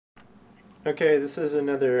Okay, this is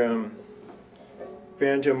another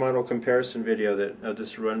banjo model comparison video that I'll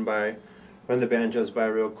just run the banjos by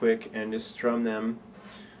real quick and just strum them.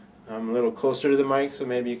 I'm a little closer to the mic so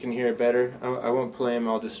maybe you can hear it better. I won't play them,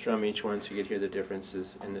 I'll just strum each one so you can hear the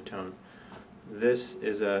differences in the tone. This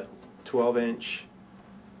is a 12-inch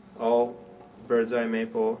all bird's eye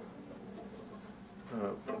maple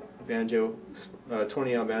banjo,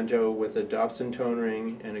 20L banjo with a Dobson tone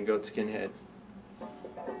ring and a goatskin head.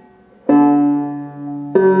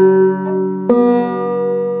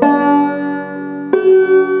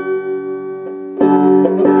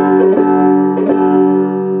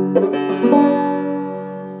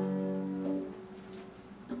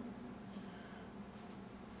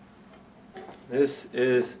 This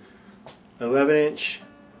is an 11-inch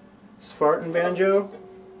Spartan banjo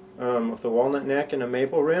with a walnut neck and a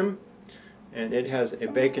maple rim, and it has a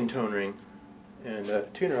bacon tone ring and a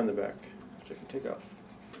tuner on the back, which I can take off.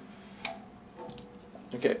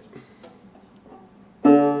 Okay.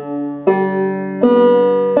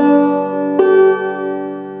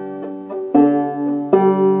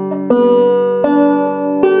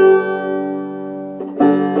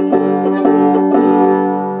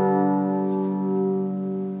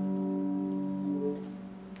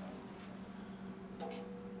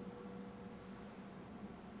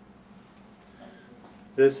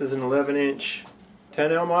 This is an 11-inch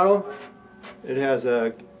 10L model. It has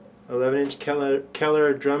a 11-inch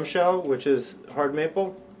Keller drum shell, which is hard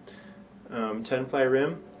maple, 10-ply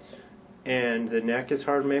rim, and the neck is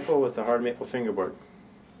hard maple with a hard maple fingerboard.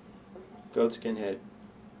 Goatskin head.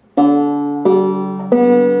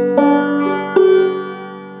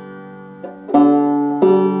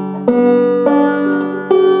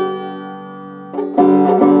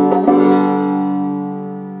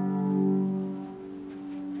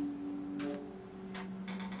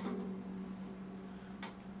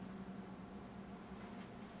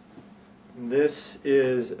 This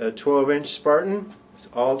is a 12-inch Spartan. It's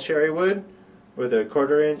all cherry wood with a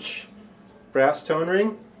 1/4-inch brass tone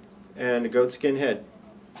ring and a goatskin head.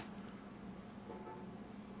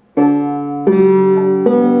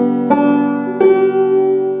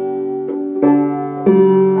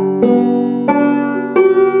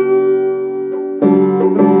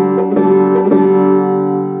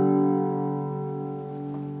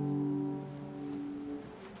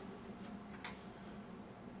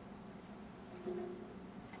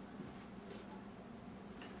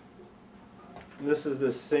 This is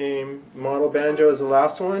the same model banjo as the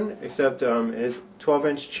last one, except it's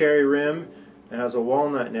 12-inch cherry rim and has a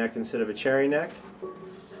walnut neck instead of a cherry neck.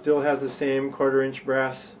 Still has the same 1/4-inch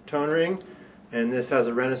brass tone ring, and this has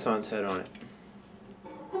a Renaissance head on it.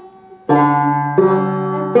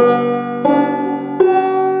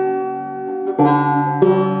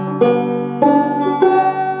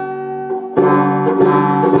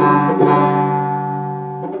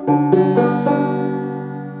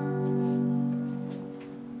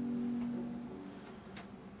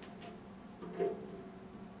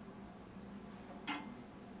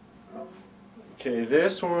 Okay,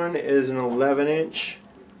 this one is an 11-inch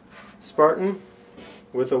Spartan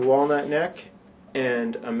with a walnut neck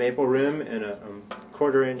and a maple rim and a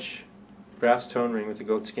 1/4-inch brass tone ring with a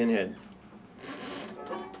goatskin head.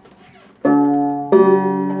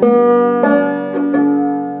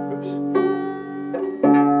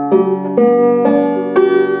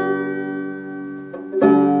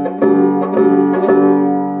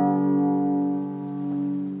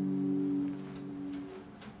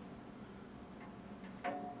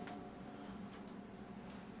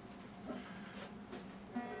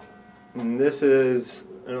 And this is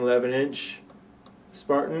an 11-inch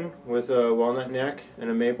Spartan with a walnut neck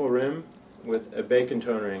and a maple rim with a bacon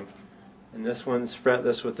tone ring. And this one's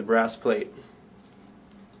fretless with the brass plate.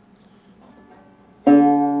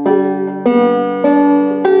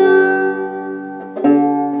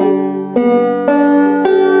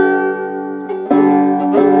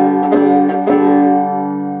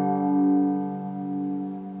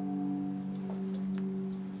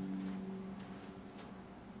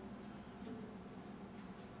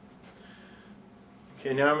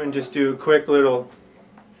 Okay, now I'm going to just do a quick little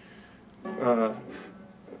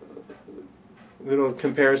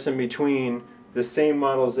comparison between the same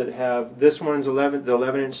models that have, this one's the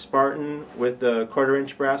 11-inch Spartan with the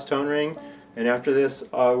 1/4-inch brass tone ring, and after this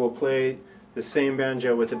I will play the same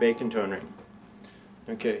banjo with the bacon tone ring.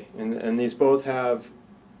 Okay, and these both have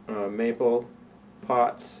maple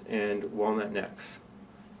pots and walnut necks.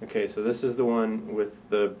 Okay, so this is the one with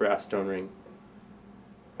the brass tone ring.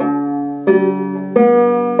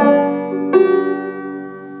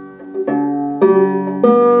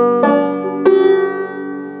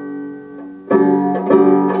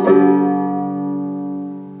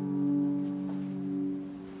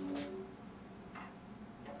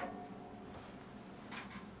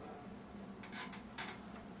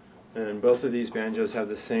 both of these banjos have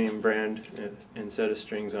the same brand and set of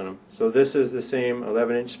strings on them. So this is the same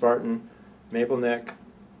 11-inch Spartan maple neck,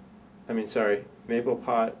 maple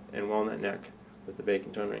pot and walnut neck with the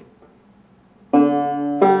bacon tone ring.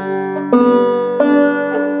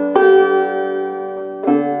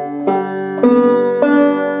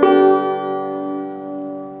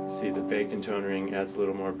 See, the bacon tone ring adds a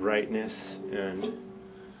little more brightness, and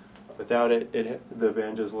without it, the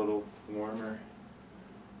banjo's a little warmer.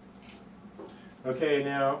 Okay,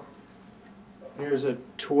 now here's a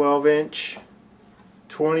 12-inch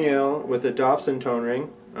 20L with a Dobson tone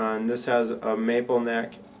ring. And this has a maple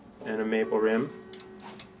neck and a maple rim.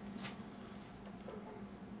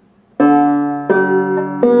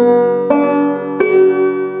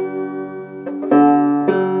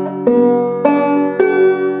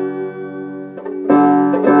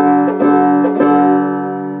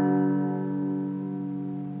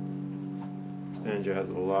 Banjo has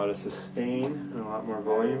a lot of sustain and a lot more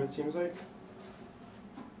volume, it seems like.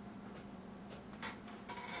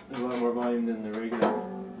 A lot more volume than the regular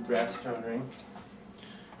brass tone ring.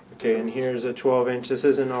 Okay, and here's a 12-inch. This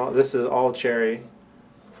is all cherry.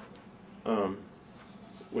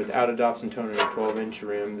 Without a Dobson tone ring, a 12-inch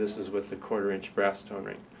rim. This is with the 1/4-inch brass tone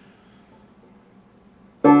ring.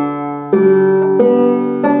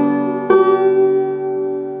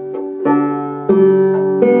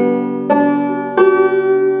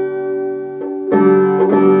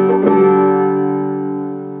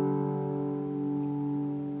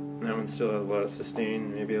 That one still has a lot of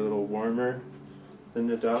sustain, maybe a little warmer than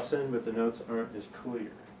the Dobson, but the notes aren't as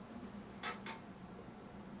clear.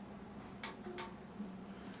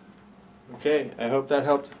 Okay, I hope that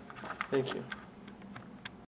helped. Thank you.